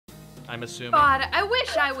I'm assuming. God, I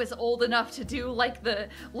wish I was old enough to do like the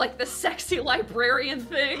sexy librarian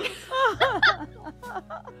thing.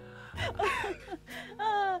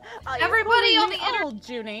 Everybody on the internet,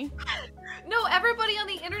 Junie. No, everybody on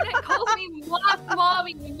the internet calls me Moth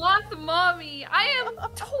Mommy, Moth Mommy. I am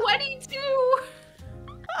 22.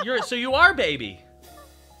 So you are baby.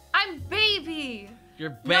 I'm baby. You're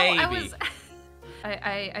baby. No,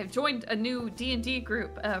 I joined a new D&D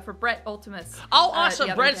group for Brett Ultimus. Oh,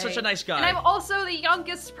 awesome! Brett's such a nice guy. And I'm also the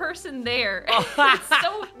youngest person there. It's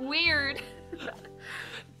so weird.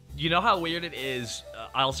 You know how weird it is?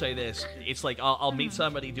 I'll say this. It's like I'll meet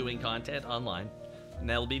somebody doing content online, and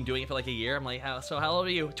they'll be doing it for like a year. I'm like, so how old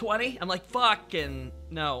are you? 20? I'm like, fucking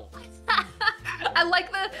no. I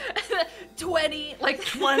like the 20, like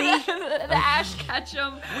 20? the Ash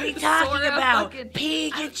Ketchum. What are you talking about?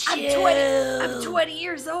 Pikachu! I'm 20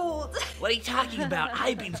 years old. What are you talking about?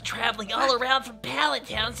 I've been traveling all around from Pallet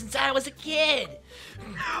Town since I was a kid.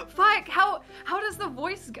 Fuck, how does the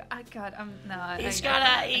voice go? God, I'm not.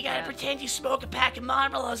 You gotta pretend you smoke a pack of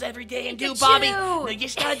Marlboros every day and do Bobby. No, you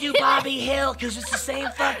just gotta do Bobby Hill, because it's the same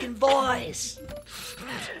fucking voice.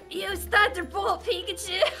 Use Thunderbolt,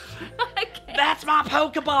 Pikachu. That's my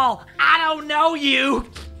Pokeball. I don't know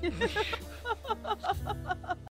you.